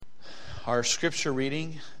Our scripture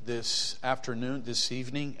reading this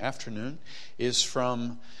evening, is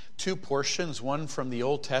from two portions. One from the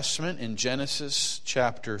Old Testament in Genesis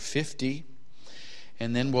chapter 50,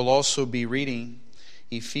 and then we'll also be reading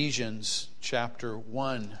Ephesians chapter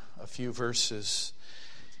 1, a few verses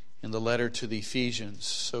in the letter to the Ephesians.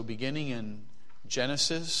 So beginning in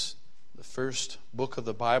Genesis, the first book of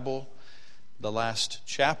the Bible, the last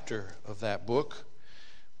chapter of that book,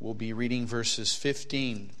 we'll be reading verses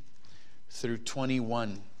 15 through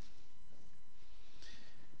 21.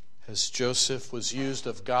 As Joseph was used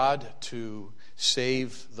of God to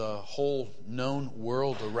save the whole known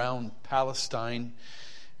world around Palestine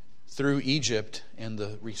through Egypt and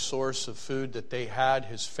the resource of food that they had,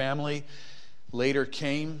 his family later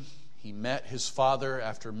came. He met his father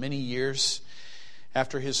after many years.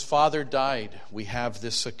 After his father died, we have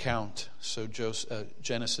this account. So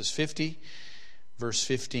Genesis 50, verse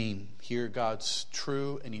 15, hear God's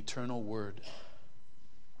true and eternal word.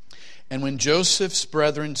 And when Joseph's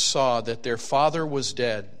brethren saw that their father was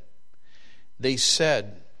dead, they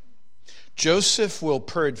said, Joseph will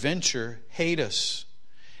peradventure hate us,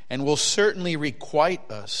 and will certainly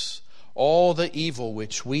requite us all the evil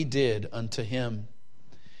which we did unto him.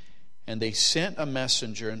 And they sent a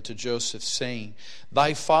messenger unto Joseph, saying,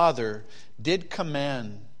 Thy father did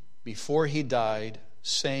command before he died,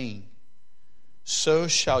 saying, So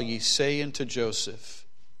shall ye say unto Joseph,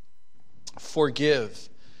 Forgive,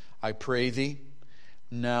 I pray thee,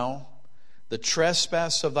 now the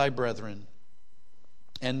trespass of thy brethren,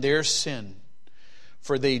 and their sin,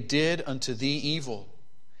 for they did unto thee evil.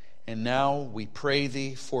 And now we pray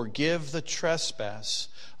thee, forgive the trespass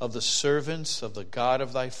of the servants of the God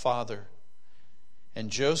of thy father.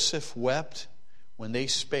 And Joseph wept when they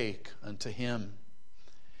spake unto him.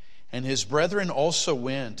 And his brethren also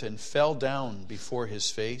went and fell down before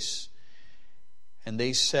his face. And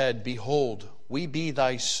they said, Behold, we be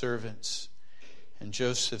thy servants. And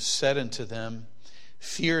Joseph said unto them,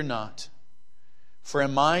 Fear not, for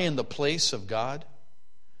am I in the place of God?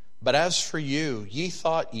 But as for you, ye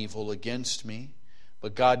thought evil against me,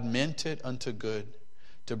 but God meant it unto good,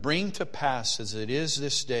 to bring to pass as it is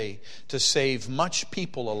this day, to save much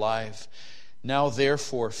people alive. Now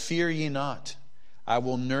therefore fear ye not, I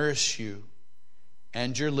will nourish you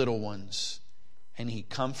and your little ones. And he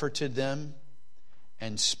comforted them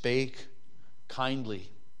and spake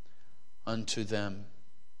kindly unto them.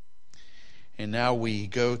 And now we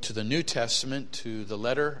go to the New Testament, to the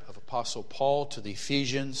letter of Apostle Paul to the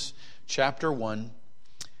Ephesians, chapter 1,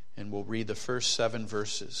 and we'll read the first 7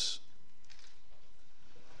 verses.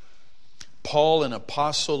 Paul, an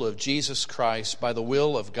apostle of Jesus Christ, by the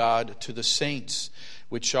will of God, to the saints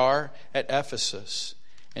which are at Ephesus,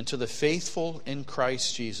 and to the faithful in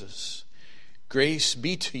Christ Jesus. Grace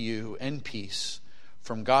be to you and peace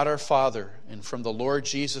from God our Father and from the Lord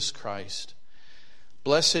Jesus Christ.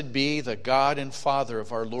 Blessed be the God and Father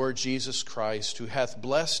of our Lord Jesus Christ, who hath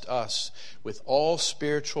blessed us with all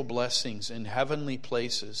spiritual blessings in heavenly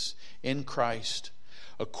places in Christ,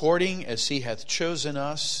 according as he hath chosen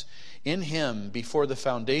us in him before the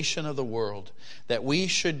foundation of the world, that we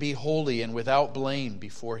should be holy and without blame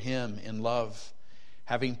before him in love,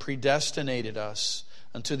 having predestinated us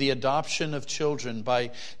unto the adoption of children by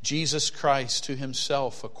Jesus Christ to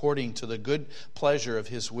himself, according to the good pleasure of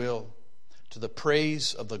his will, to the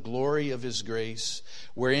praise of the glory of his grace,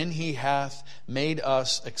 wherein he hath made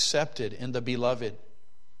us accepted in the beloved,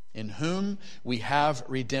 in whom we have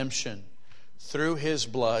redemption through his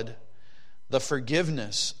blood, the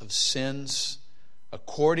forgiveness of sins,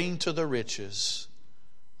 according to the riches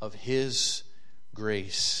of his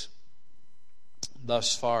grace.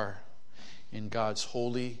 Thus far in God's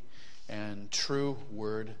holy and true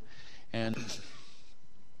word. And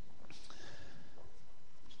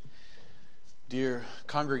dear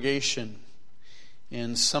congregation,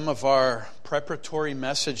 in some of our preparatory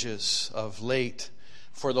messages of late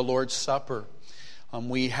for the Lord's Supper,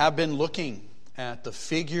 we have been looking at the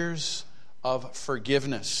figures of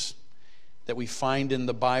forgiveness that we find in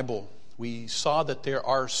the Bible. We saw that there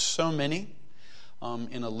are so many.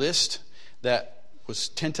 In a list that was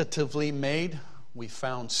tentatively made, we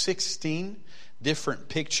found 16 different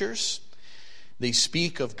pictures. They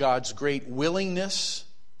speak of God's great willingness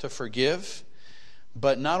to forgive.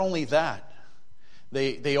 But not only that,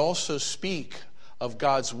 they also speak of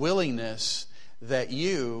God's willingness that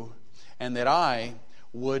you and that I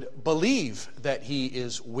would believe that he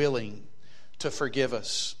is willing to forgive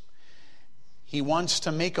us. He wants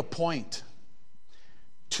to make a point.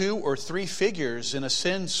 2 or 3 figures, in a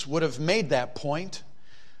sense, would have made that point.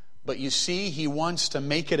 But you see, he wants to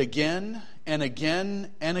make it again and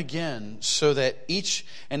again, so that each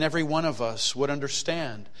and every one of us would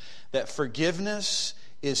understand that forgiveness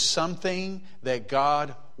is something that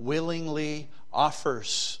God willingly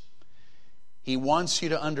offers. He wants you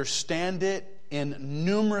to understand it in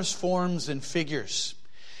numerous forms and figures.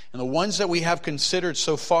 And the ones that we have considered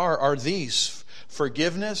so far are these.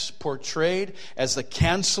 Forgiveness portrayed as the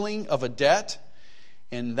canceling of a debt.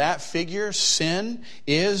 In that figure, sin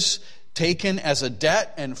is taken as a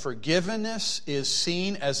debt, and forgiveness is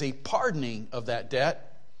seen as a pardoning of that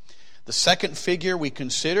debt. The second figure we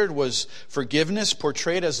considered was forgiveness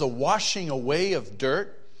portrayed as the washing away of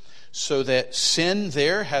dirt, so that sin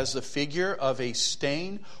there has the figure of a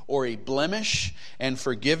stain or a blemish, and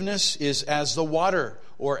forgiveness is as the water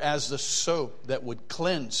or as the soap that would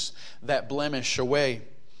cleanse that blemish away.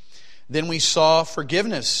 Then we saw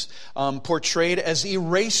forgiveness portrayed as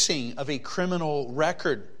erasing of a criminal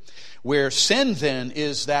record, where sin then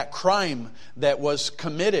is that crime that was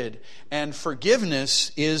committed, and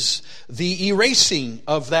forgiveness is the erasing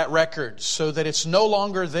of that record so that it's no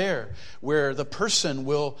longer there, where the person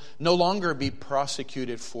will no longer be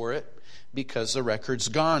prosecuted for it because the record's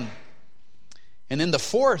gone. And then the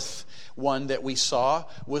fourth one that we saw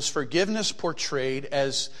was forgiveness portrayed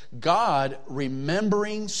as God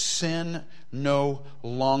remembering sin no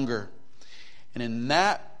longer. And in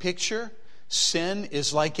that picture, sin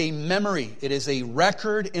is like a memory. It is a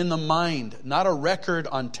record in the mind, not a record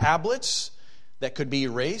on tablets that could be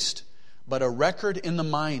erased, but a record in the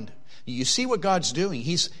mind. You see what God's doing.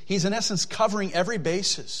 He's in essence covering every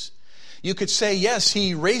basis. You could say, yes, He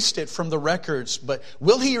erased it from the records, but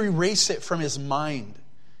will He erase it from His mind?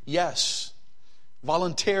 Yes,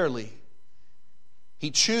 voluntarily.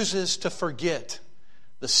 He chooses to forget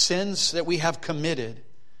the sins that we have committed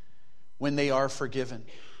when they are forgiven.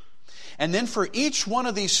 And then for each one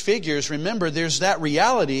of these figures, remember, there's that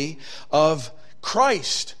reality of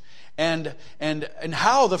Christ and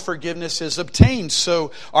how the forgiveness is obtained.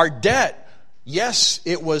 So our debt, yes,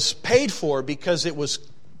 it was paid for because it was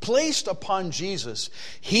placed upon Jesus.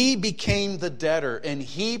 He became the debtor, and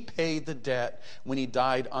He paid the debt when He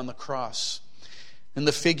died on the cross. And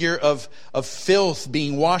the figure of filth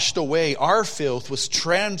being washed away, our filth was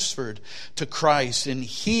transferred to Christ, and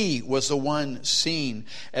He was the one seen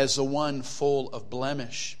as the one full of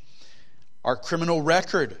blemish. Our criminal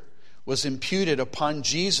record was imputed upon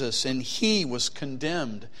Jesus, and He was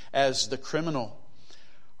condemned as the criminal.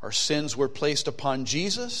 Our sins were placed upon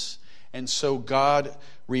Jesus, and so God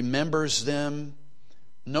remembers them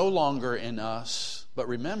no longer in us. But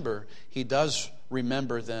remember, He does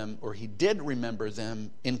remember them, or He did remember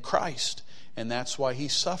them in Christ. And that's why He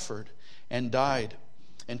suffered and died.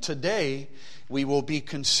 And today, we will be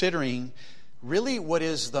considering really what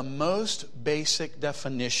is the most basic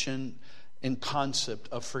definition and concept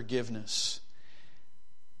of forgiveness.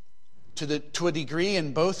 To a degree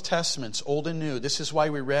in both Testaments, Old and New. This is why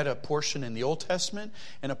we read a portion in the Old Testament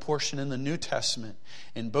and a portion in the New Testament.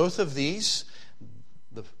 In both of these,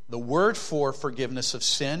 the word for forgiveness of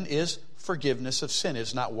sin is forgiveness of sin. It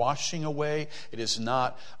is not washing away. It is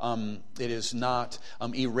not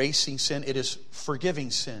erasing sin. It is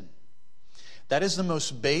forgiving sin. That is the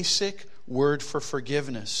most basic word for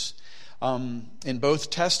forgiveness in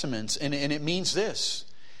both Testaments. And it means this.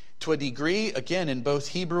 To a degree, again, in both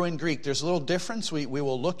Hebrew and Greek, there's a little difference. We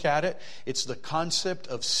will look at it. It's the concept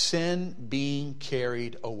of sin being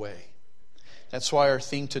carried away. That's why our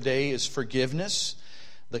theme today is forgiveness,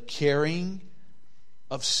 the carrying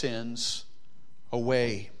of sins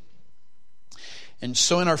away. And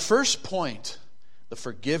so in our first point, the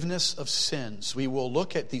forgiveness of sins, we will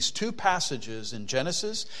look at these two passages in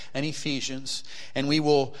Genesis and Ephesians, and we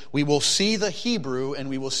will see the Hebrew and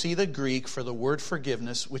we will see the Greek for the word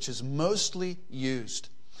forgiveness, which is mostly used.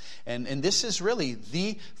 And this is really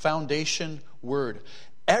the foundation word.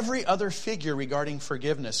 Every other figure regarding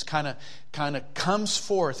forgiveness kind of comes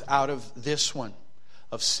forth out of this one,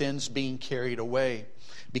 of sins being carried away,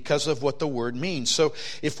 because of what the word means. So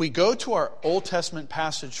if we go to our Old Testament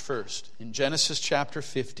passage first, in Genesis chapter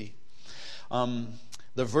 50, the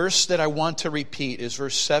verse that I want to repeat is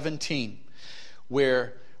verse 17,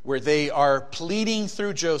 where they are pleading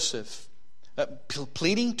to Joseph,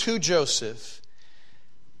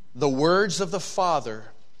 the words of the Father,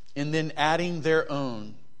 and then adding their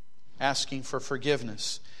own, asking for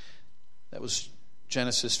forgiveness. That was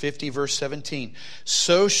Genesis 50, verse 17.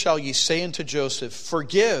 So shall ye say unto Joseph,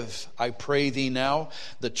 Forgive, I pray thee now,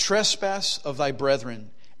 the trespass of thy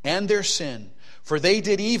brethren, and their sin. For they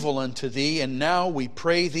did evil unto thee, and now we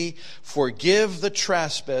pray thee, forgive the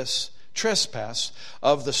trespass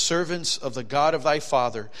of the servants of the God of thy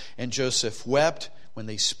father. And Joseph wept when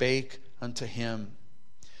they spake unto him.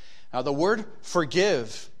 Now the word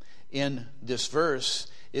forgive in this verse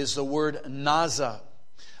is the word naza.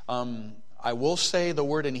 I will say the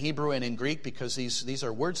word in Hebrew and in Greek because these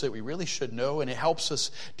are words that we really should know, and it helps us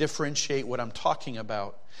differentiate what I'm talking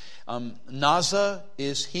about. Naza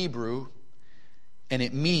is Hebrew, and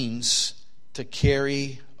it means to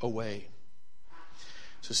carry away.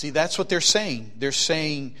 So see, that's what they're saying. They're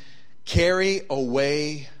saying, carry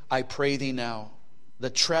away, I pray thee now, the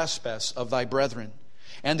trespass of thy brethren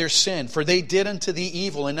and their sin, for they did unto thee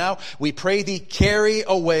evil. And now we pray thee, carry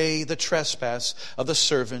away the trespass of the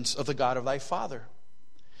servants of the God of thy father.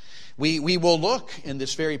 We will look in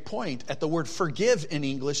this very point at the word forgive in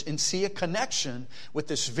English and see a connection with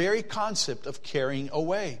this very concept of carrying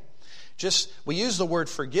away. We use the word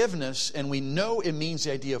forgiveness and we know it means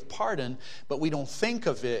the idea of pardon, but we don't think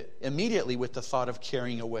of it immediately with the thought of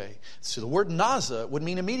carrying away. So the word naza would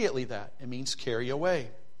mean immediately that. It means carry away.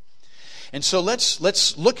 And so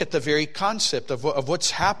let's look at the very concept of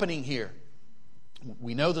what's happening here.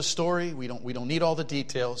 We know the story. We don't need all the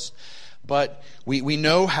details. But we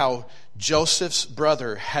know how Joseph's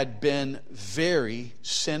brother had been very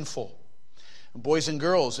sinful. Boys and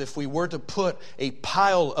girls, if we were to put a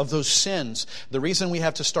pile of those sins, the reason we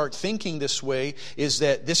have to start thinking this way is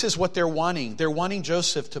that this is what they're wanting. They're wanting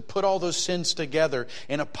Joseph to put all those sins together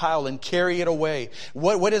in a pile and carry it away.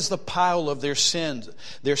 What is the pile of their sins?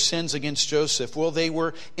 Their sins against Joseph? Well, they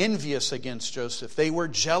were envious against Joseph. They were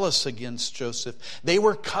jealous against Joseph. They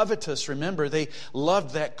were covetous. Remember, they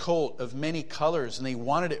loved that coat of many colors and they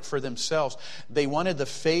wanted it for themselves. They wanted the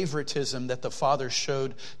favoritism that the father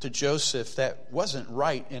showed to Joseph that wasn't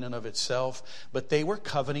right in and of itself, but they were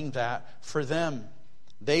coveting that for them.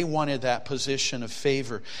 They wanted that position of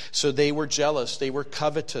favor. So they were jealous. They were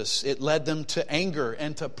covetous. It led them to anger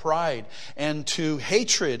and to pride and to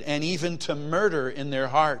hatred and even to murder in their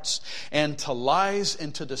hearts and to lies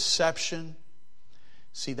and to deception.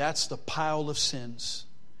 See, that's the pile of sins.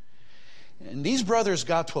 And these brothers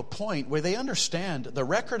got to a point where they understand the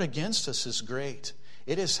record against us is great.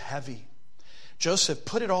 It is heavy. Joseph,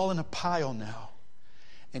 put it all in a pile now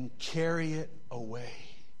and carry it away.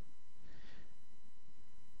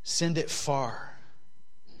 Send it far.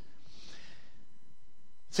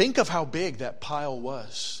 Think of how big that pile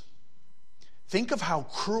was. Think of how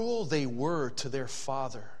cruel they were to their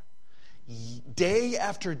father. Day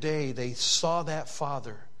after day they saw that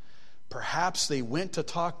father. Perhaps they went to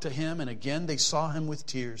talk to him, and again they saw him with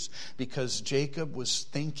tears because Jacob was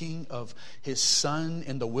thinking of his son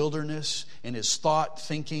in the wilderness, and his thought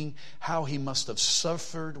thinking how he must have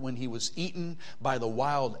suffered when he was eaten by the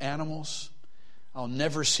wild animals. I'll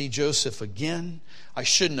never see Joseph again. I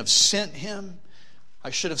shouldn't have sent him. I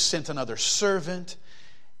should have sent another servant.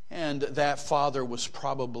 And that father was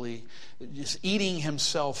probably just eating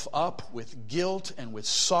himself up with guilt and with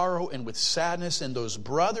sorrow and with sadness. And those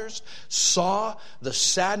brothers saw the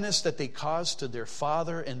sadness that they caused to their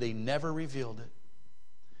father, and they never revealed it.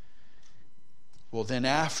 Well, then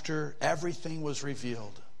after everything was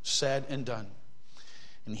revealed, said and done,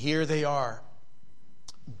 and here they are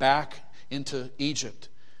back into Egypt.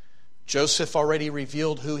 Joseph already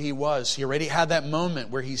revealed who he was. He already had that moment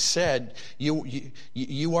where he said,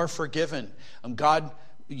 you are forgiven. God,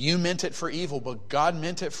 you meant it for evil, but God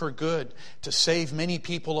meant it for good, to save many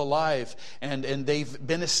people alive. And they've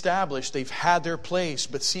been established. They've had their place.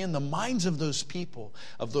 But see, in the minds of those people,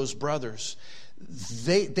 of those brothers,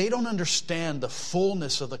 they don't understand the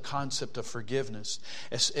fullness of the concept of forgiveness.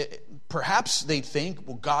 Perhaps they think,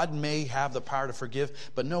 well, God may have the power to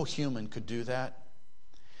forgive, but no human could do that.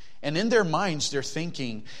 And in their minds, they're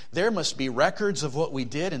thinking, there must be records of what we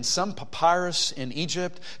did in some papyrus in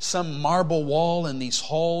Egypt, some marble wall in these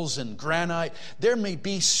halls in granite. There may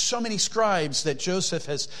be so many scribes that Joseph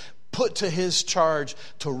has put to his charge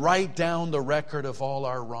to write down the record of all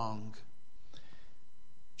our wrong.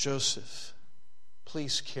 Joseph,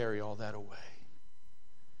 please carry all that away.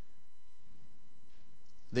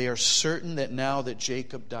 They are certain that now that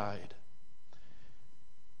Jacob died,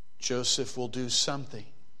 Joseph will do something.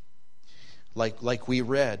 Like we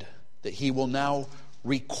read, that he will now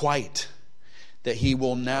requite, that he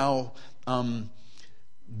will now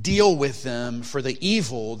deal with them for the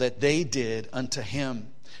evil that they did unto him.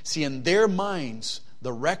 See, in their minds,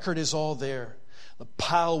 the record is all there. The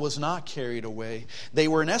pile was not carried away. They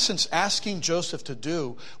were in essence asking Joseph to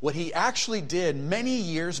do what he actually did many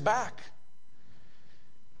years back.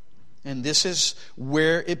 And this is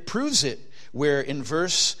where it proves it. where in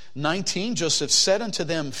verse 19, Joseph said unto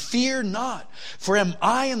them, Fear not, for am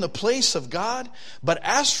I in the place of God? But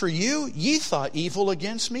as for you, ye thought evil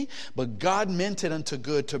against me, but God meant it unto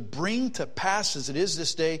good, to bring to pass as it is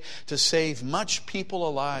this day, to save much people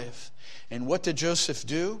alive. And what did Joseph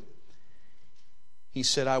do? He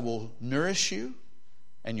said, I will nourish you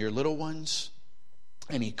and your little ones.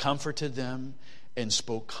 And he comforted them and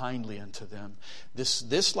spoke kindly unto them.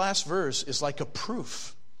 This last verse is like a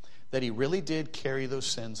proof that he really did carry those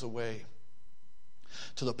sins away,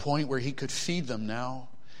 to the point where he could feed them now,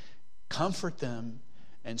 comfort them,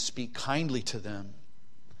 and speak kindly to them.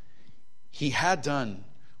 He had done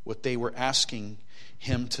what they were asking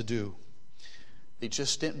him to do. They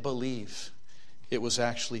just didn't believe it was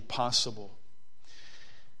actually possible.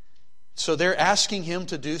 So they're asking him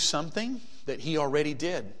to do something that he already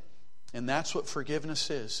did. And that's what forgiveness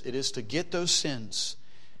is. It is to get those sins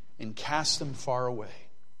and cast them far away.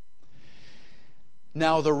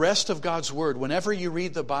 Now, the rest of God's Word, whenever you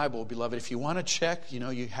read the Bible, beloved, if you want to check,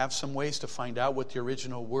 you have some ways to find out what the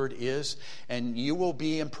original word is, and you will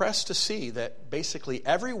be impressed to see that basically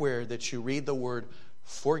everywhere that you read the word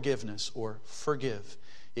forgiveness or forgive,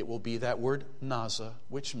 it will be that word naza,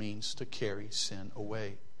 which means to carry sin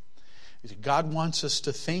away. God wants us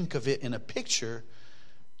to think of it in a picture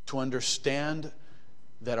to understand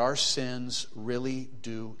that our sins really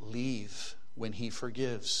do leave when He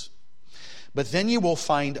forgives. But then you will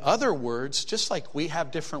find other words, just like we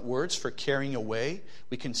have different words for carrying away.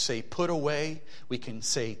 We can say put away. We can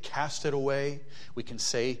say cast it away. We can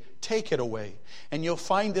say take it away. And you'll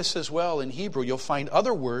find this as well in Hebrew. You'll find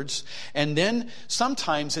other words. And then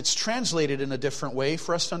sometimes it's translated in a different way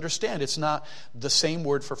for us to understand. It's not the same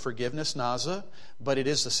word for forgiveness, naza, but it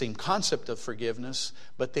is the same concept of forgiveness,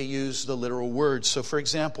 but they use the literal words. So for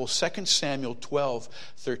example, 2 Samuel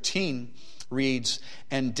 12:13 reads,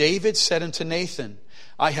 And David said unto Nathan,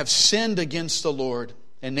 I have sinned against the Lord.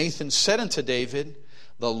 And Nathan said unto David,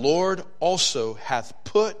 The Lord also hath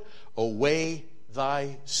put away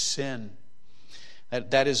thy sin.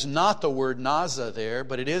 That is not the word naza there,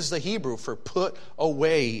 but it is the Hebrew for put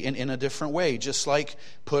away in a different way. Just like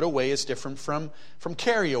put away is different from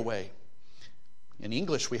carry away. In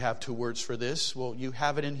English, we have two words for this. Well, you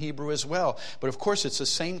have it in Hebrew as well. But of course, it's the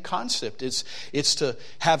same concept. It's to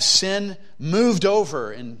have sin moved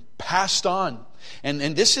over and passed on. And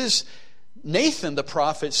this is Nathan the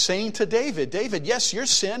prophet saying to David, David, yes, your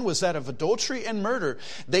sin was that of adultery and murder.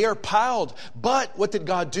 They are piled. But what did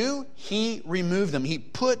God do? He removed them. He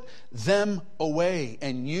put them away.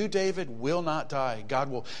 And you, David, will not die.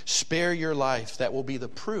 God will spare your life. That will be the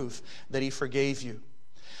proof that He forgave you.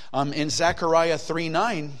 In Zechariah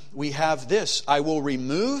 3:9, we have this, I will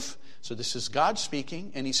remove, so this is God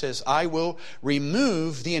speaking, and He says, I will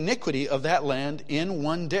remove the iniquity of that land in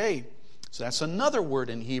one day. So that's another word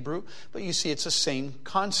in Hebrew, but you see it's the same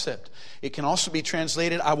concept. It can also be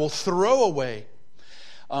translated, I will throw away.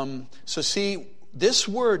 So see, this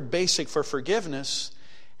word basic for forgiveness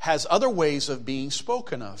has other ways of being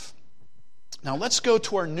spoken of. Now let's go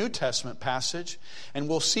to our New Testament passage, and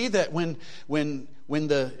we'll see that when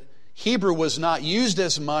the Hebrew was not used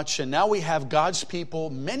as much, and now we have God's people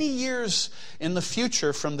many years in the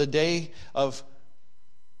future from the day of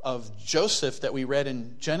Joseph that we read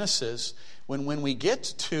in Genesis, when we get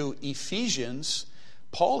to Ephesians,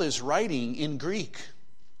 Paul is writing in Greek.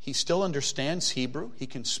 He still understands Hebrew. He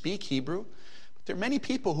can speak Hebrew. There are many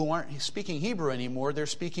people who aren't speaking Hebrew anymore. They're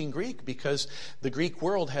speaking Greek because the Greek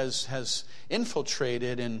world has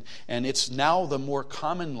infiltrated and it's now the more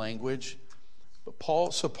common language. But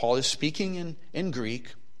Paul is speaking in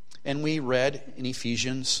Greek, and we read in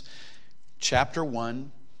Ephesians chapter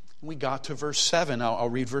 1, and we got to verse 7. I'll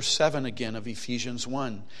read verse 7 again of Ephesians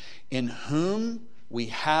 1. In whom we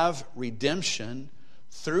have redemption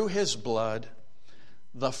through His blood,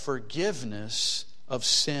 the forgiveness of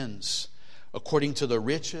sins, according to the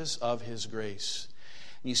riches of His grace.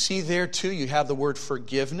 And you see there too, you have the word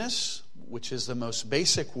forgiveness, which is the most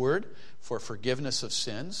basic word for forgiveness of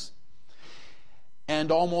sins. And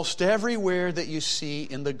almost everywhere that you see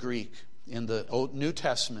in the Greek, in the Old New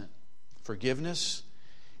Testament, forgiveness,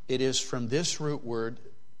 it is from this root word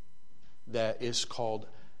that is called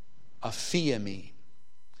aphiemi.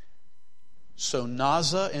 So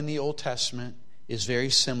naza in the Old Testament is very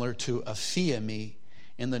similar to aphiemi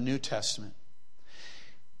in the New Testament.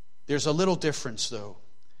 There's a little difference though.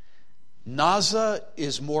 Naza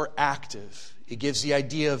is more active. It gives the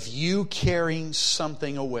idea of you carrying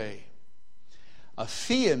something away.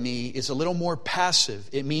 Aphiemi is a little more passive.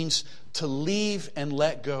 It means to leave and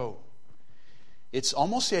let go. It's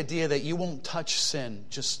almost the idea that you won't touch sin.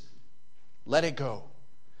 Just let it go.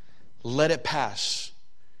 let it pass.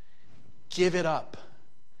 Give it up.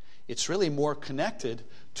 It's really more connected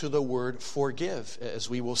to the word forgive, as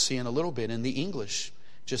we will see in a little bit in the English.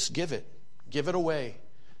 Just give it. Give it away.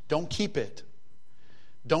 Don't keep it.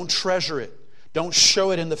 Don't treasure it. Don't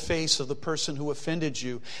show it in the face of the person who offended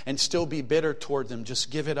you and still be bitter toward them. Just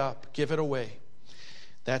give it up. Give it away.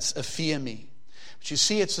 That's aphiemi. But you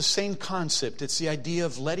see, it's the same concept. It's the idea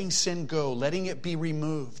of letting sin go, letting it be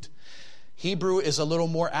removed. Hebrew is a little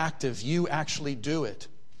more active. You actually do it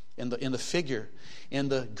in the figure. In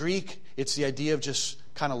the Greek, it's the idea of just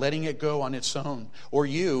kind of letting it go on its own. Or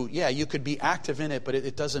you could be active in it, but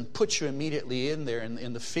it doesn't put you immediately in there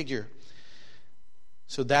in the figure.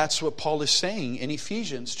 So that's what Paul is saying in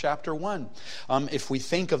Ephesians chapter 1. If we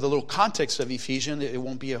think of the little context of Ephesians, it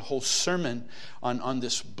won't be a whole sermon on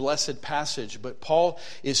this blessed passage. But Paul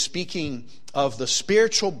is speaking of the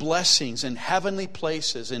spiritual blessings in heavenly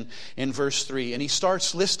places in verse 3. And he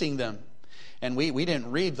starts listing them. And we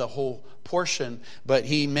didn't read the whole portion, but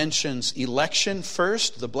he mentions election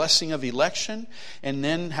first, the blessing of election, and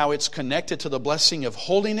then how it's connected to the blessing of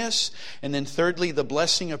holiness, and then thirdly, the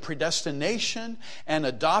blessing of predestination and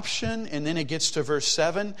adoption, and then it gets to verse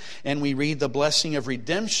 7, and we read the blessing of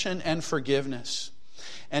redemption and forgiveness.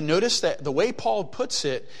 And notice that the way Paul puts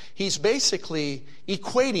it, he's basically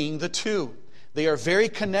equating the two. They are very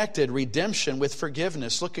connected, redemption with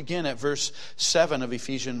forgiveness. Look again at verse 7 of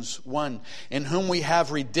Ephesians 1. In whom we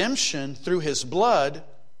have redemption through His blood,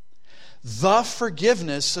 the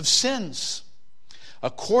forgiveness of sins,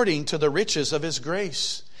 according to the riches of His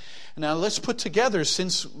grace. Now let's put together,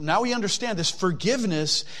 since now we understand this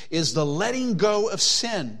forgiveness is the letting go of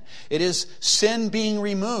sin. It is sin being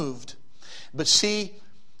removed. But see,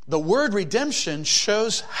 the word redemption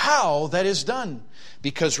shows how that is done.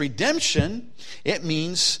 Because redemption, it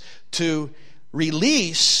means to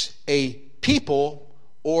release a people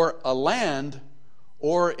or a land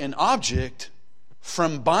or an object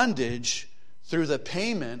from bondage through the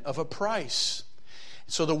payment of a price.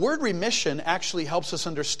 So the word remission actually helps us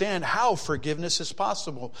understand how forgiveness is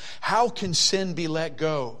possible. How can sin be let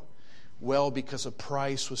go? Well, because a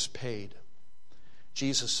price was paid.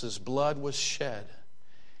 Jesus' blood was shed.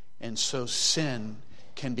 And so sin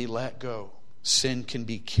can be let go. Sin can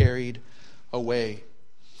be carried away.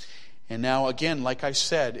 And now again, like I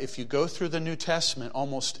said, if you go through the New Testament,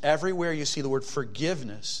 almost everywhere you see the word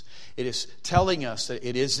forgiveness, it is telling us that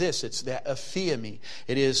it is this. It's that aphiemi.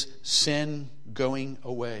 It is sin going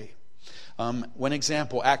away. One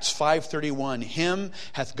example, Acts 5:31. Him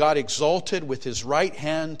hath God exalted with His right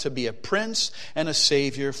hand to be a prince and a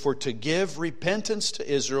savior, for to give repentance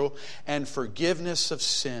to Israel and forgiveness of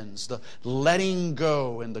sins. The letting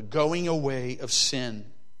go and the going away of sin.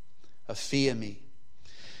 Aphiemi.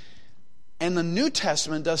 And the New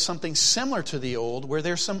Testament does something similar to the Old, where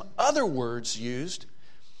there's some other words used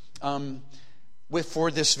for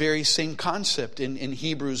this very same concept. In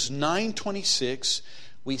Hebrews 9:26,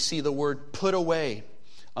 we see the word put away.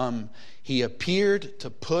 He appeared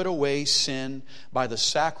to put away sin by the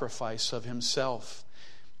sacrifice of Himself.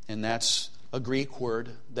 And that's a Greek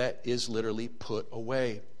word that is literally put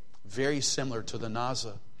away. Very similar to the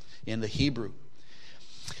naza in the Hebrew.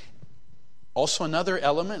 Also another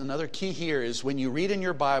element, another key here is when you read in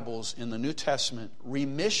your Bibles in the New Testament,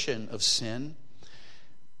 remission of sin,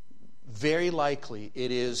 very likely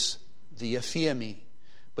it is the aphiemi,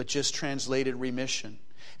 but just translated remission.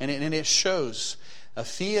 And it shows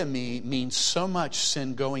aphiemi means so much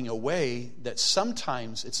sin going away that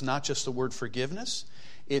sometimes it's not just the word forgiveness,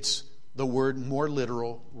 it's the word more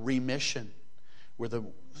literal remission, where the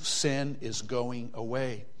sin is going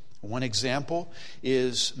away. One example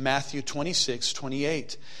is Matthew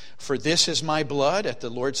 26:28. For this is my blood. At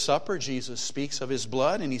the Lord's Supper, Jesus speaks of His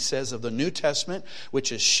blood, and He says of the New Testament,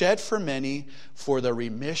 which is shed for many for the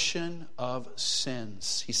remission of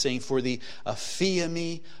sins. He's saying for the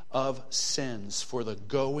aphiemi of sins, for the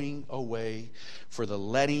going away, for the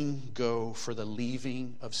letting go, for the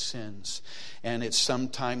leaving of sins. And it's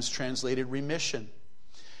sometimes translated remission.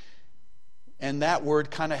 And that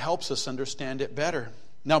word kind of helps us understand it better.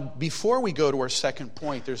 Now, before we go to our second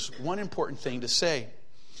point, there's one important thing to say.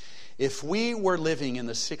 If we were living in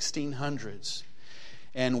the 1600s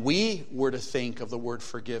and we were to think of the word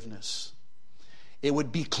forgiveness, it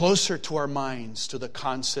would be closer to our minds to the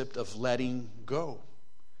concept of letting go.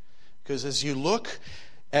 Because as you look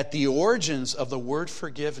at the origins of the word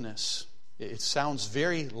forgiveness, it sounds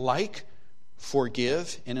very like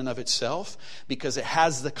forgive in and of itself, because it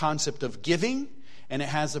has the concept of giving and it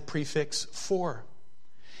has the prefix for.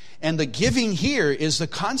 And the giving here is the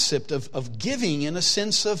concept of giving in a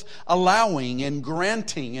sense of allowing and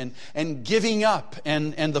granting and giving up.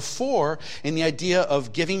 And the for in the idea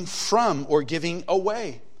of giving from or giving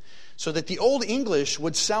away. So that the Old English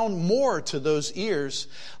would sound more to those ears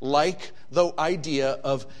like the idea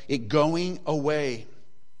of it going away,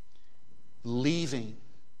 leaving,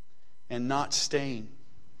 and not staying.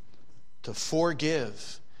 To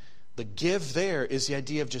forgive. The give there is the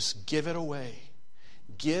idea of just give it away.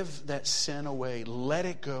 Give that sin away. Let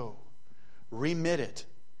it go. Remit it.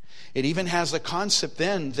 It even has a concept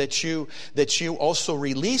then that you also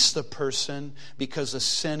release the person because the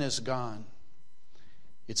sin is gone.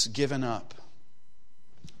 It's given up.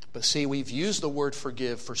 But see, we've used the word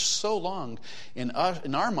forgive for so long in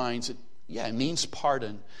our minds. It means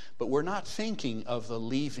pardon. But we're not thinking of the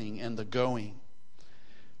leaving and the going.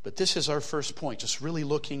 But this is our first point, just really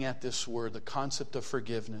looking at this word, the concept of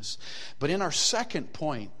forgiveness. But in our second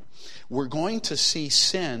point, we're going to see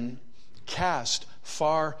sin cast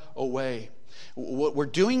far away. What we're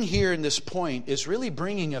doing here in this point is really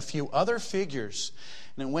bringing a few other figures.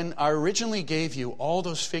 And when I originally gave you all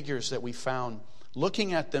those figures that we found,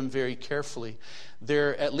 looking at them very carefully, there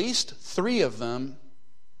are at least 3 of them,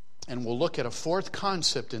 and we'll look at a fourth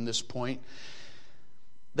concept in this point,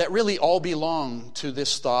 that really all belong to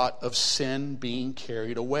this thought of sin being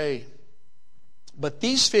carried away. But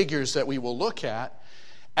these figures that we will look at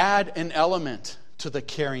add an element to the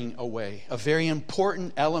carrying away, a very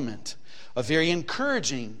important element, a very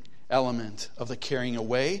encouraging element of the carrying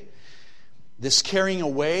away. This carrying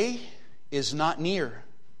away is not near.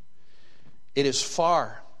 It is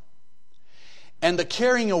far. And the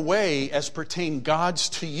carrying away as pertain God's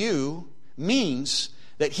to you means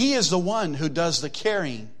that He is the one who does the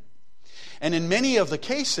carrying. And in many of the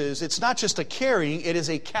cases, it's not just a carrying, it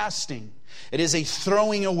is a casting. It is a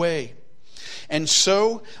throwing away. And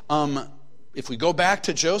so, if we go back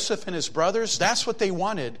to Joseph and his brothers, that's what they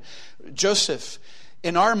wanted. Joseph,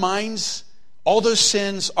 in our minds, all those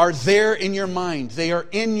sins are there in your mind. They are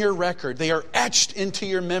in your record. They are etched into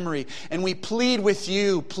your memory. And we plead with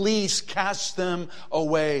you, please cast them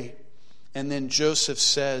away. And then Joseph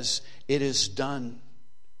says, it is done.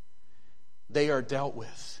 They are dealt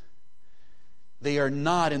with. They are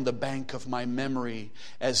not in the bank of my memory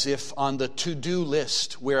as if on the to-do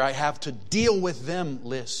list where I have to deal with them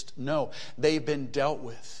list. No, they've been dealt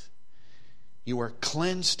with. You are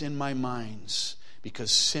cleansed in my minds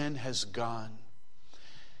because sin has gone.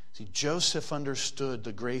 See, Joseph understood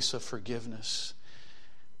the grace of forgiveness.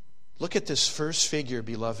 Look at this first figure,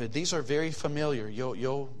 beloved. These are very familiar.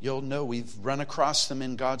 You'll know we've run across them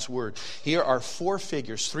in God's Word. Here are 4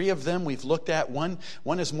 figures. 3 of them we've looked at. One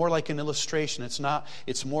is more like an illustration.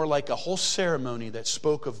 It's more like a whole ceremony that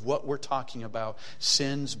spoke of what we're talking about,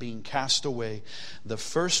 sins being cast away. The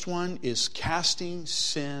first one is casting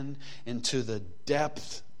sin into the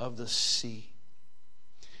depth of the sea.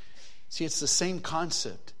 See, it's the same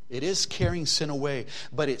concept. It is carrying sin away,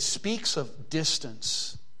 but it speaks of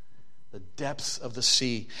distance. The depths of the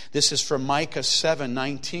sea. This is from Micah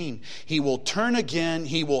 7:19. He will turn again.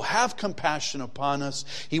 He will have compassion upon us.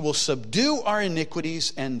 He will subdue our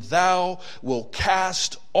iniquities, and thou will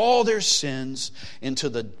cast all their sins into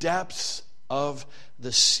the depths of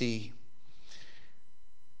the sea.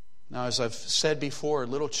 Now, as I've said before,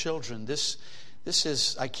 little children, this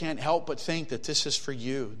is, I can't help but think that this is for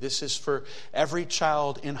you. This is for every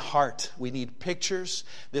child in heart. We need pictures.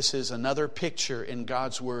 This is another picture in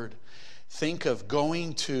God's Word. Think of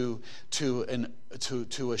going to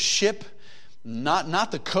a ship,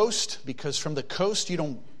 not the coast, because from the coast you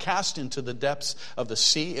don't cast into the depths of the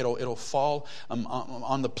sea. It'll fall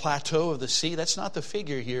on the plateau of the sea. That's not the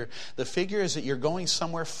figure here. The figure is that you're going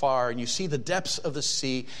somewhere far and you see the depths of the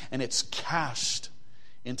sea and it's cast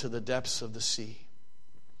into the depths of the sea.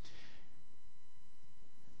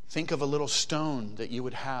 Think of a little stone that you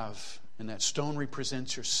would have, and that stone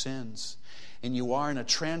represents your sins. And you are in a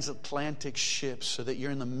transatlantic ship so that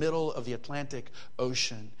you're in the middle of the Atlantic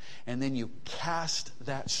Ocean. And then you cast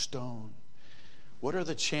that stone. What are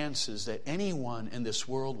the chances that anyone in this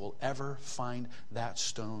world will ever find that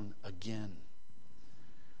stone again?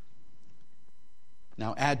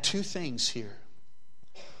 Now add 2 things here.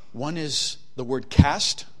 One is the word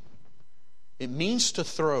cast. It means to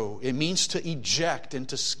throw. It means to eject and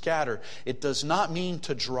to scatter. It does not mean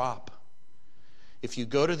to drop. If you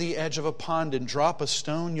go to the edge of a pond and drop a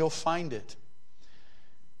stone, you'll find it.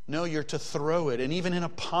 No, you're to throw it. And even in a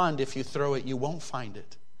pond, if you throw it, you won't find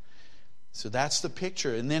it. So that's the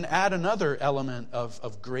picture. And then add another element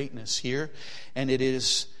of greatness here. And it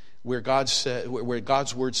is where God's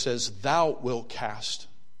Word says, thou wilt cast.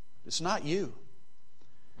 It's not you.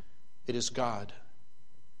 It is God.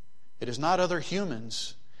 It is not other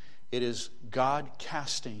humans. It is God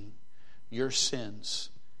casting your sins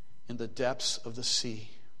in the depths of the sea.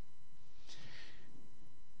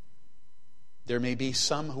 There may be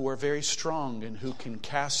some who are very strong and who can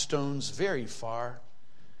cast stones very far,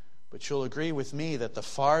 but you'll agree with me that the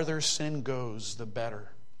farther sin goes, the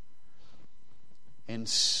better.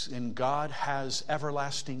 And God has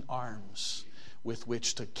everlasting arms with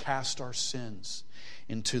which to cast our sins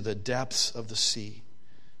into the depths of the sea.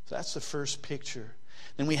 So that's the first picture.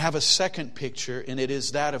 Then we have a second picture, and it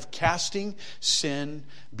is that of casting sin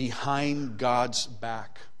behind God's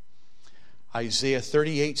back. Isaiah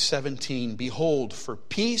 38:17, Behold, for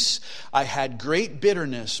peace I had great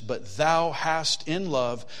bitterness, but thou hast in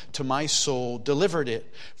love to my soul delivered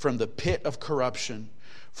it from the pit of corruption.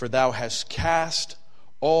 For thou hast cast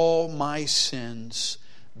all my sins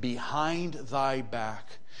behind thy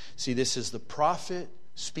back. See, this is the prophet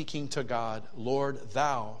speaking to God. Lord,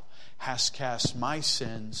 thou hast cast my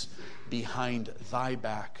sins behind thy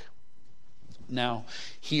back. Now,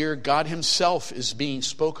 here God himself is being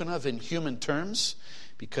spoken of in human terms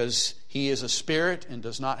because he is a spirit and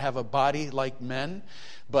does not have a body like men.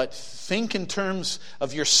 But think in terms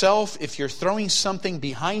of yourself. If you're throwing something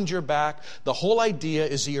behind your back, the whole idea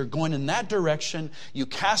is that you're going in that direction. You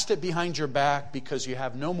cast it behind your back because you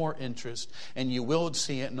have no more interest and you will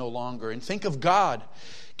see it no longer. And think of God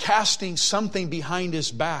casting something behind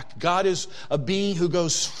his back. God is a being who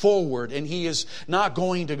goes forward, and he is not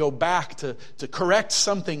going to go back to correct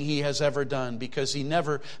something he has ever done because he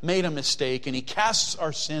never made a mistake, and he casts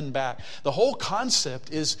our sin back. The whole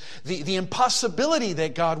concept is the impossibility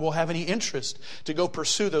that God will have any interest to go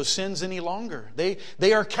pursue those sins any longer.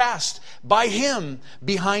 They are cast by him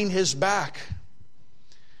behind his back.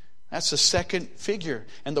 That's the second figure.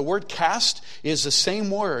 And the word cast is the same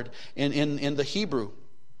word in the Hebrew,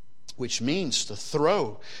 which means to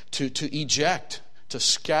throw, to eject, to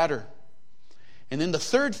scatter. And then the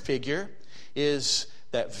third figure is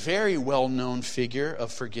that very well-known figure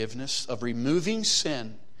of forgiveness, of removing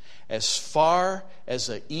sin as far as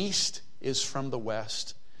the east is from the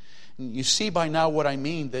west. And you see by now what I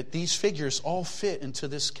mean, that these figures all fit into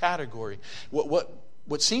this category.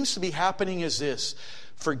 What seems to be happening is this.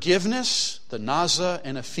 Forgiveness, the naza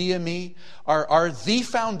and aphiemi, are the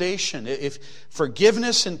foundation. If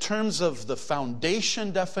forgiveness in terms of the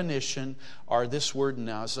foundation definition are this word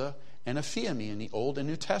naza and aphiemi in the Old and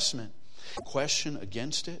New Testament. Question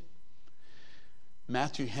against it?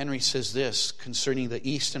 Matthew Henry says this concerning the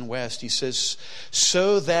East and West. He says,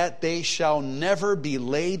 so that they shall never be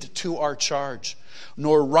laid to our charge,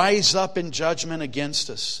 nor rise up in judgment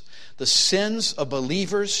against us. The sins of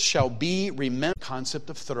believers shall be remembered. The concept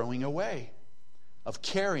of throwing away, of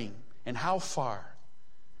carrying, and how far?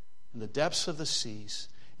 In the depths of the seas,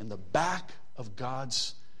 in the back of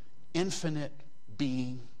God's infinite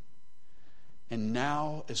being, and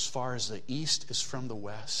now as far as the east is from the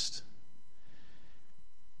west.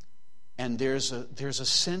 And there's a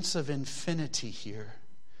sense of infinity here.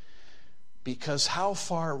 Because how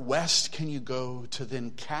far west can you go to then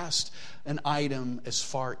cast an item as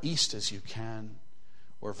far east as you can,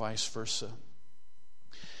 or vice versa?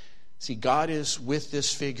 See, God is with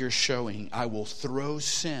this figure showing, I will throw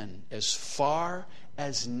sin as far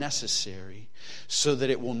as necessary so that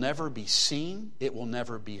it will never be seen, it will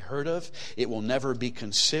never be heard of, it will never be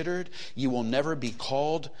considered, you will never be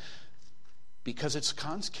called because it's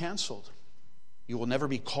canceled. You will never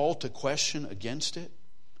be called to question against it.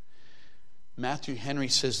 Matthew Henry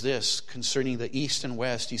says this concerning the East and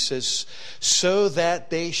West. He says, so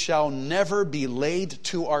that they shall never be laid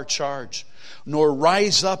to our charge, nor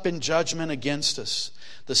rise up in judgment against us.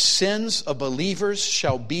 The sins of believers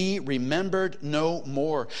shall be remembered no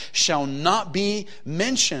more, shall not be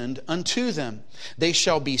mentioned unto them. They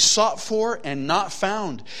shall be sought for and not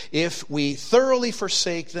found. If we thoroughly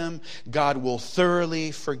forsake them, God will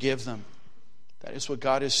thoroughly forgive them. That is what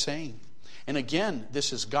God is saying. And again,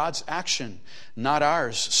 this is God's action, not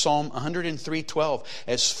ours. Psalm 103:12.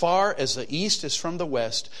 As far as the east is from the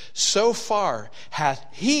west, so far hath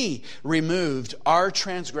he removed our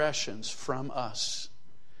transgressions from us.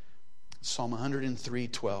 Psalm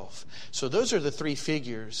 103:12. So those are the three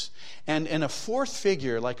figures. And a fourth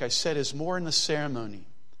figure, like I said, is more in the ceremony.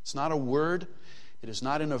 It's not a word. It is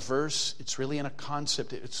not in a verse. It's really in a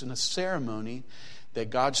concept. It's in a ceremony that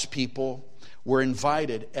God's people were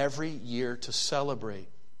invited every year to celebrate.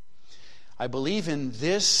 I believe in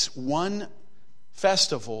this one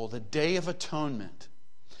festival, the Day of Atonement,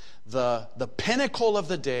 the pinnacle of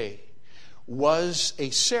the day was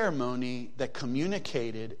a ceremony that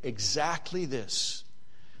communicated exactly this.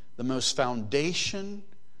 The most foundation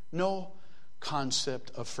no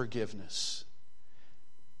concept of forgiveness.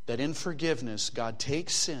 That in forgiveness, God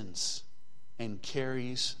takes sins and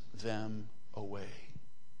carries them away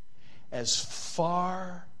as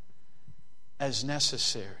far as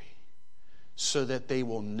necessary so that they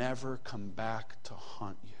will never come back to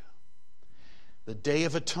haunt you. The Day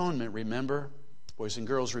of Atonement, remember, boys and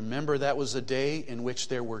girls, remember that was a day in which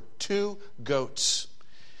there were 2 goats.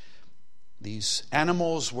 These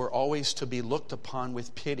animals were always to be looked upon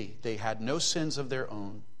with pity. They had no sins of their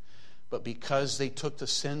own, but because they took the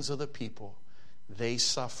sins of the people, they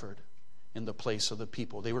suffered in the place of the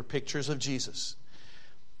people. They were pictures of Jesus.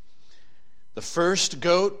 The first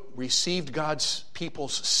goat received God's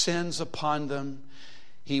people's sins upon them.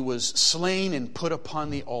 He was slain and put upon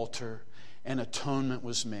the altar, and atonement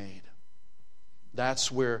was made.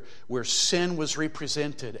 That's where sin was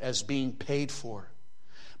represented as being paid for.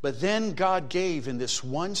 But then God gave in this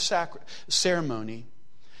one ceremony,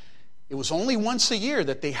 it was only once a year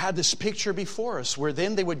that they had this picture before us, where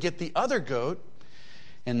then they would get the other goat,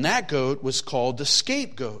 and that goat was called the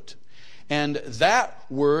scapegoat. And that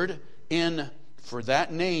word for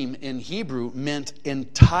that name in Hebrew meant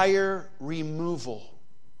entire removal,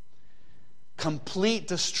 complete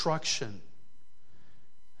destruction.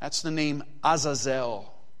 That's the name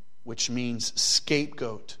Azazel, which means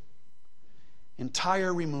scapegoat.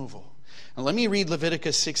 Entire removal. Now let me read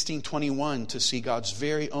Leviticus 16:21 to see God's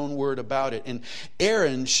very own word about it. And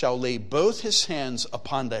Aaron shall lay both his hands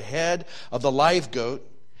upon the head of the live goat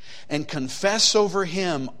and confess over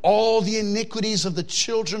him all the iniquities of the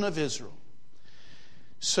children of Israel.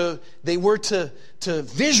 So they were to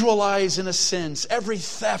visualize, in a sense, every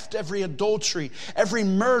theft, every adultery, every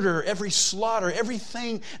murder, every slaughter,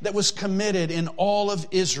 everything that was committed in all of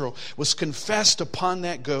Israel was confessed upon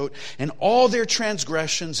that goat, and all their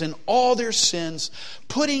transgressions and all their sins,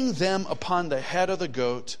 putting them upon the head of the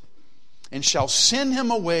goat, and shall send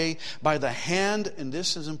him away by the hand, and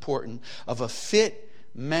this is important, of a fit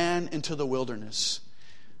man into the wilderness.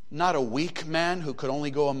 Not a weak man who could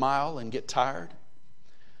only go a mile and get tired,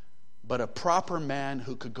 but a proper man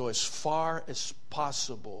who could go as far as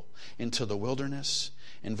possible into the wilderness.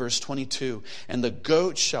 In verse 22, and the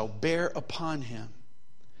goat shall bear upon him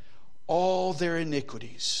all their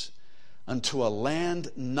iniquities unto a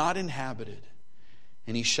land not inhabited,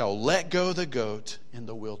 and he shall let go the goat in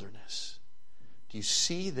the wilderness. Do you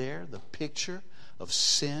see there the picture of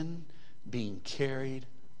sin being carried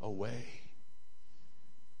away?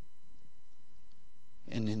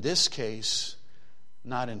 And in this case,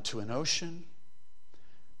 not into an ocean,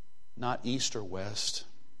 not east or west,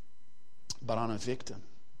 but on a victim,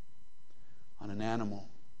 on an animal.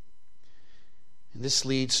 And this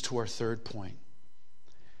leads to our third point.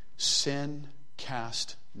 Sin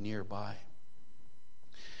cast nearby.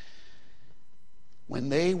 When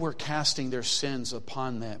they were casting their sins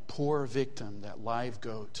upon that poor victim, that live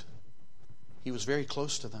goat, he was very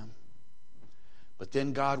close to them. But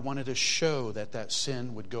then God wanted to show that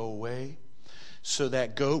sin would go away. So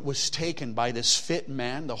that goat was taken by this fit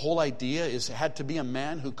man. The whole idea is it had to be a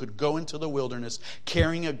man who could go into the wilderness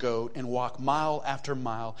carrying a goat and walk mile after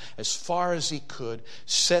mile as far as he could,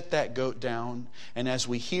 set that goat down. And as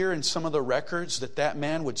we hear in some of the records, that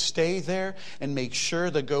man would stay there and make sure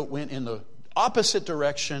the goat went in the opposite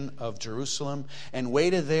direction of Jerusalem and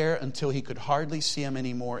waited there until he could hardly see him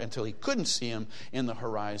anymore, until he couldn't see him in the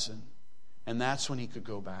horizon. And that's when he could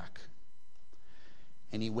go back.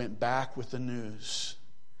 And he went back with the news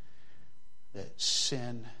that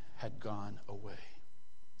sin had gone away.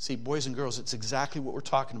 See, boys and girls, it's exactly what we're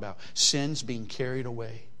talking about. Sins being carried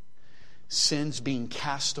away. Sins being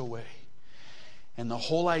cast away. And the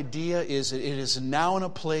whole idea is that it is now in a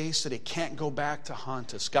place that it can't go back to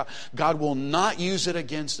haunt us. God will not use it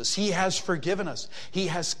against us. He has forgiven us. He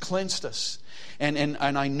has cleansed us. And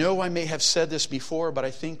I know I may have said this before, but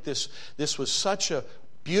I think this was such a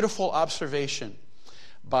beautiful observation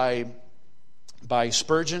by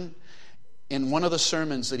Spurgeon. In one of the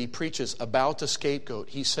sermons that he preaches about the scapegoat,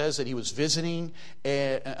 he says that he was visiting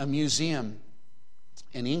a museum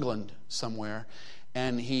in England somewhere,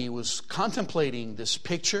 and he was contemplating this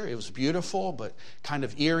picture. It was beautiful, but kind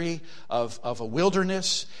of eerie, of a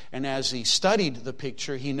wilderness. And as he studied the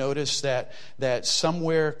picture, he noticed that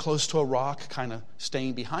somewhere close to a rock, kind of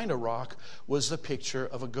staying behind a rock, was the picture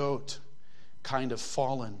of a goat, kind of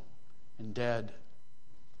fallen and dead.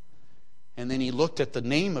 And then he looked at the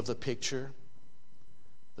name of the picture,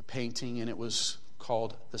 the painting, and it was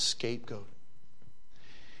called The Scapegoat.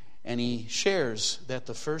 And he shares that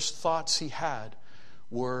the first thoughts he had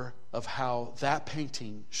were of how that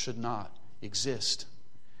painting should not exist.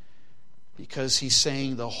 Because he's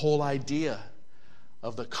saying the whole idea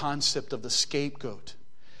of the concept of the scapegoat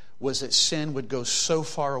was that sin would go so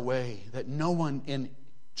far away that no one in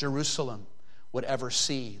Jerusalem would ever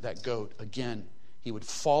see that goat again. He would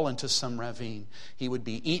fall into some ravine. He would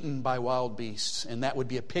be eaten by wild beasts. And that would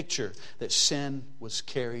be a picture that sin was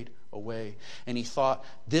carried away. And he thought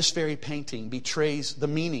this very painting betrays the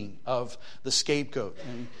meaning of the scapegoat.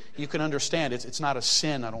 And you can understand it's not a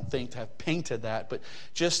sin, I don't think, to have painted that. But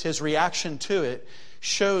just his reaction to it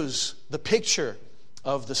shows the picture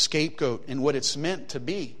of the scapegoat and what it's meant to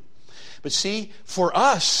be. But see, for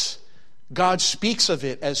us, God speaks of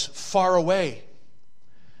it as far away.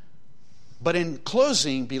 But in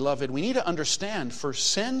closing, beloved, we need to understand, for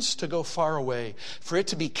sins to go far away, for it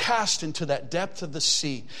to be cast into that depth of the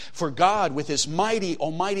sea, for God with His mighty,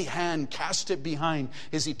 almighty hand cast it behind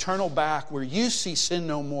His eternal back where you see sin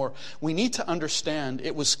no more, we need to understand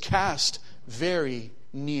it was cast very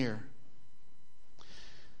near.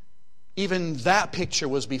 Even that picture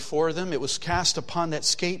was before them. It was cast upon that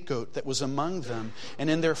scapegoat that was among them and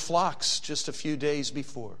in their flocks just a few days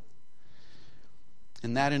before.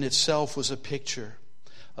 And that in itself was a picture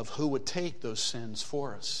of who would take those sins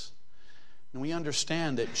for us. And we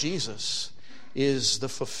understand that Jesus is the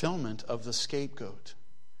fulfillment of the scapegoat.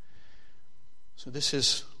 So this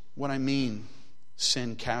is what I mean,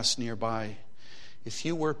 sin cast nearby. If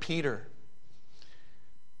you were Peter,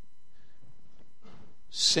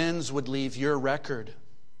 sins would leave your record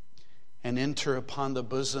and enter upon the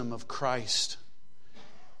bosom of Christ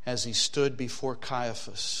as He stood before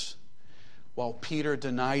Caiaphas. While Peter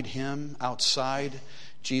denied Him outside,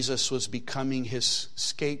 Jesus was becoming his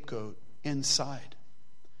scapegoat inside.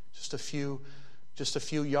 Just a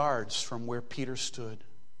few yards from where Peter stood.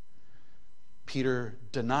 Peter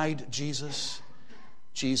denied Jesus.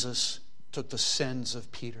 Jesus took the sins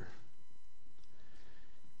of Peter.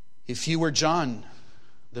 If you were John,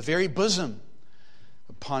 the very bosom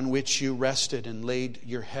upon which you rested and laid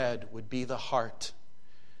your head would be the heart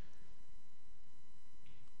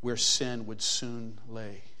where sin would soon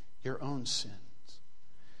lay, your own sins.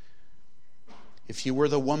 If you were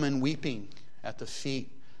the woman weeping at the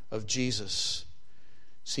feet of Jesus,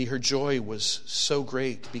 see, her joy was so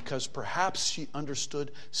great because perhaps she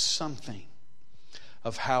understood something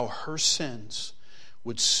of how her sins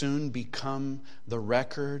would soon become the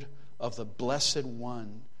record of the Blessed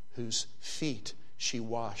One whose feet she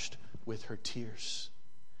washed with her tears.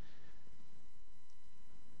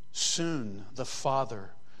 Soon the Father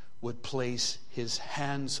would place His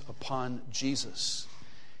hands upon Jesus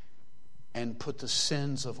and put the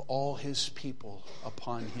sins of all His people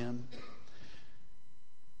upon Him.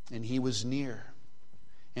 And He was near.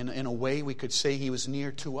 In a way, we could say He was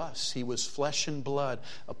near to us. He was flesh and blood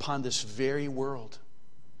upon this very world.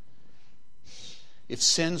 If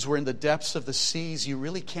sins were in the depths of the seas, you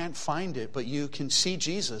really can't find it, but you can see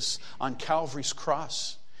Jesus on Calvary's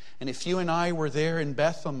cross. And if you and I were there in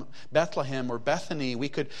Bethlehem or Bethany, we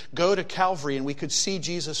could go to Calvary and we could see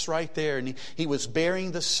Jesus right there. And he was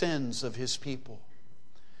bearing the sins of His people.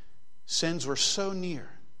 Sins were so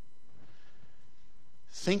near.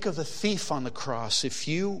 Think of the thief on the cross. If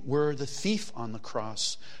you were the thief on the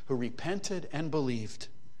cross who repented and believed,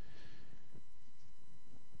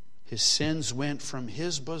 his sins went from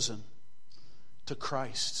his bosom to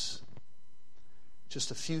Christ's,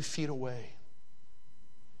 just a few feet away.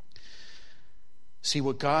 See,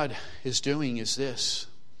 what God is doing is this.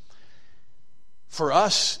 For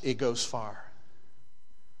us, it goes far.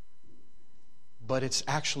 But it's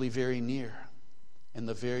actually very near in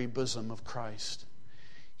the very bosom of Christ.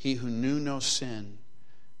 He who knew no sin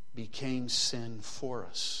became sin for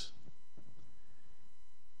us.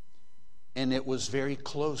 And it was very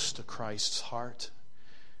close to Christ's heart,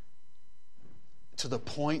 to the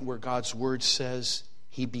point where God's Word says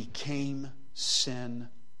He became sin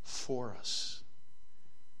for us.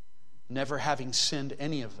 Never having sinned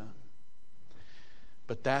any of them.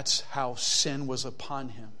 But that's how sin was upon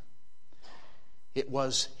Him. It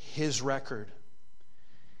was His record.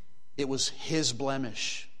 It was His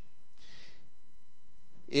blemish.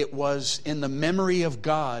 It was in the memory of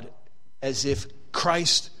God as if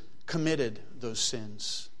Christ committed those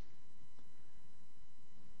sins.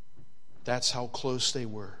 That's how close they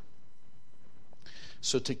were.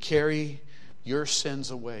 So to carry your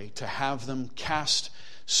sins away, to have them cast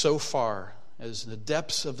so far as the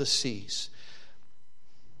depths of the seas,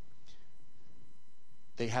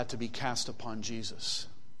 they had to be cast upon Jesus.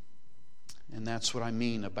 And that's what I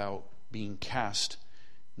mean about being cast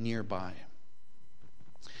nearby.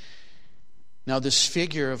 Now, this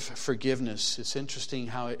figure of forgiveness, it's interesting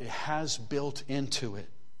how it has built into it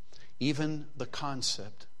even the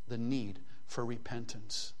concept, the need for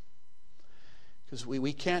repentance. Because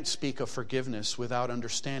we can't speak of forgiveness without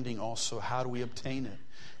understanding also how do we obtain it.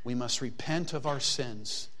 We must repent of our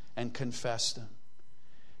sins and confess them,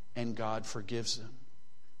 and God forgives them.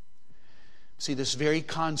 See, this very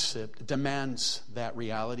concept demands that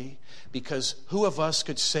reality, because who of us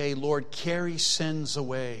could say, Lord, carry sins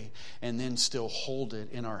away, and then still hold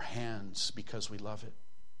it in our hands because we love it?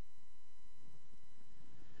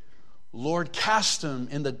 Lord, cast them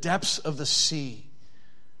in the depths of the sea,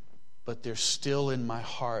 but they're still in my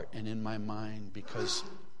heart and in my mind because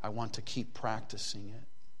I want to keep practicing it.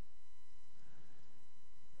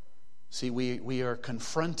 See, we are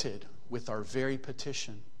confronted with our very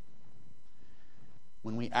petition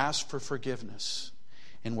when we ask for forgiveness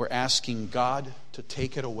and we're asking God to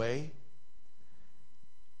take it away.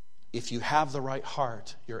 If you have the right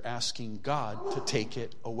heart, you're asking God to take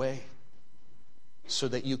it away so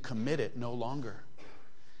that you commit it no longer.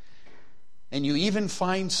 And you even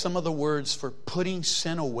find some of the words for putting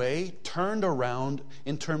sin away turned around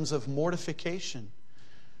in terms of mortification.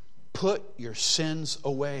 Put your sins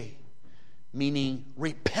away, meaning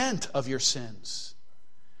repent of your sins.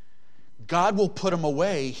 God will put them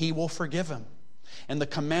away. He will forgive them. And the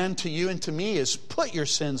command to you and to me is put your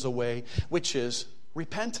sins away, which is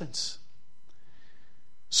repentance.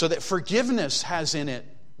 So that forgiveness has in it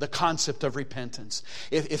the concept of repentance.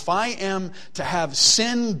 If I am to have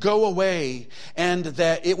sin go away and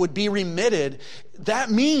that it would be remitted, that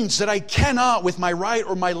means that I cannot with my right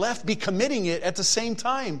or my left be committing it at the same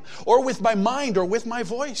time, or with my mind or with my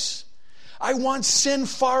voice. I want sin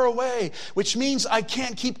far away, which means I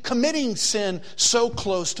can't keep committing sin so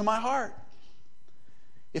close to my heart.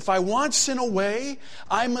 If I want sin away,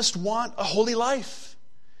 I must want a holy life,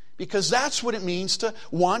 because that's what it means to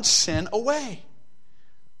want sin away.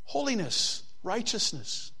 Holiness,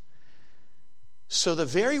 righteousness. So the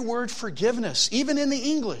very word forgiveness, even in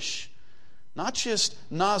the English, not just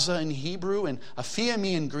naza in Hebrew and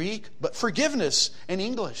aphiemi in Greek, but forgiveness in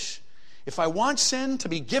English. If I want sin to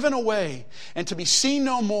be given away and to be seen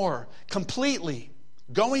no more, completely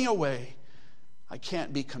going away, I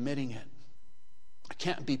can't be committing it. I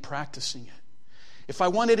can't be practicing it. If I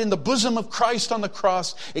want it in the bosom of Christ on the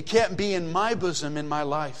cross, it can't be in my bosom, in my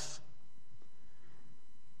life.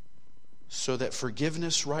 So that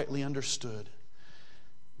forgiveness, rightly understood,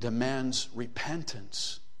 demands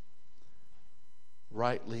repentance,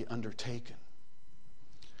 rightly undertaken.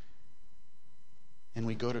 And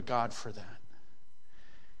we go to God for that.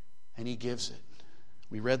 And He gives it.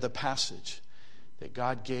 We read the passage that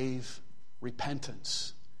God gave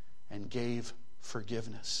repentance and gave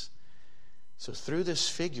forgiveness. So through this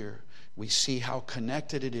figure, we see how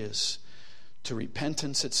connected it is to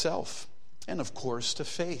repentance itself, and of course to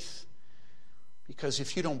faith. Because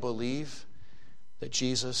if you don't believe that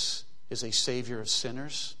Jesus is a Savior of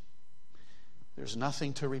sinners, there's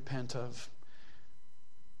nothing to repent of.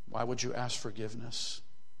 Why would you ask forgiveness?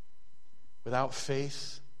 Without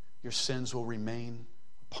faith, your sins will remain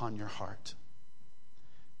upon your heart.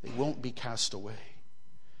 They won't be cast away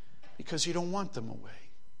because you don't want them away.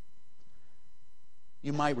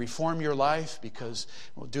 You might reform your life because,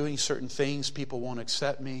 doing certain things, people won't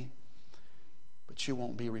accept me. But you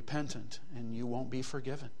won't be repentant and you won't be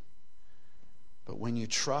forgiven. But when you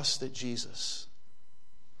trust that Jesus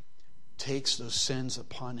takes those sins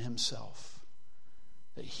upon Himself,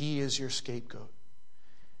 that He is your scapegoat,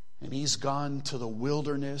 and He's gone to the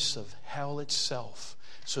wilderness of hell itself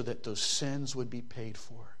so that those sins would be paid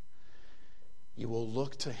for, you will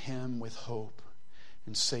look to Him with hope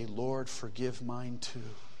and say, Lord, forgive mine too.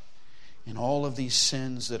 In all of these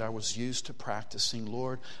sins that I was used to practicing,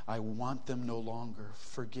 Lord, I want them no longer.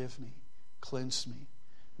 Forgive me, cleanse me,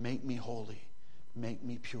 make me holy, make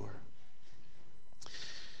me pure.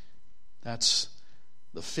 That's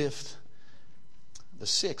the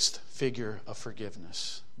sixth figure of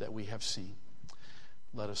forgiveness that we have seen.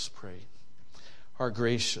 Let us pray. Our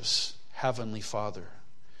gracious Heavenly Father,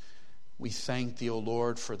 we thank Thee, O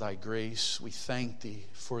Lord, for Thy grace. We thank Thee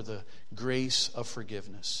for the grace of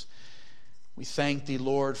forgiveness. We thank Thee,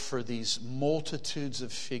 Lord, for these multitudes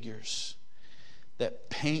of figures that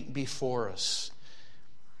paint before us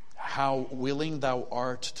how willing Thou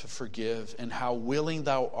art to forgive and how willing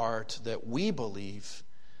Thou art that we believe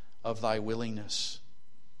of Thy willingness,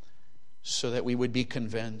 so that we would be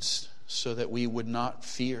convinced, so that we would not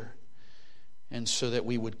fear, and so that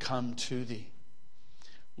we would come to Thee.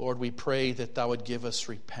 Lord, we pray that Thou would give us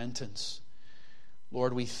repentance.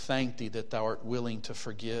 Lord, we thank Thee that Thou art willing to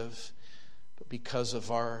forgive. But because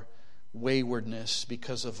of our waywardness,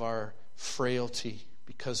 because of our frailty,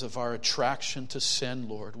 because of our attraction to sin,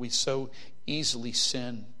 Lord, we so easily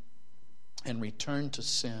sin and return to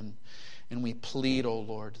sin And we plead, O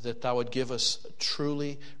Lord, that Thou would give us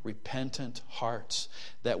truly repentant hearts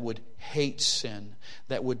that would hate sin,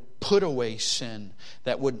 that would put away sin,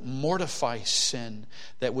 that would mortify sin,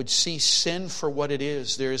 that would see sin for what it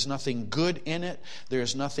is. There is nothing good in it. There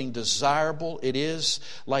is nothing desirable. It is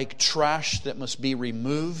like trash that must be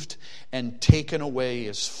removed and taken away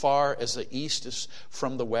as far as the east is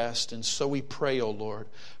from the west. And so we pray, O Lord,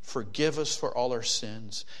 forgive us for all our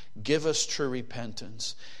sins. Give us true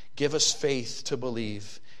repentance. Give us faith to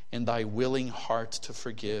believe, in Thy willing heart to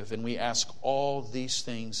forgive. And we ask all these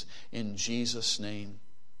things in Jesus' name.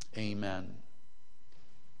 Amen.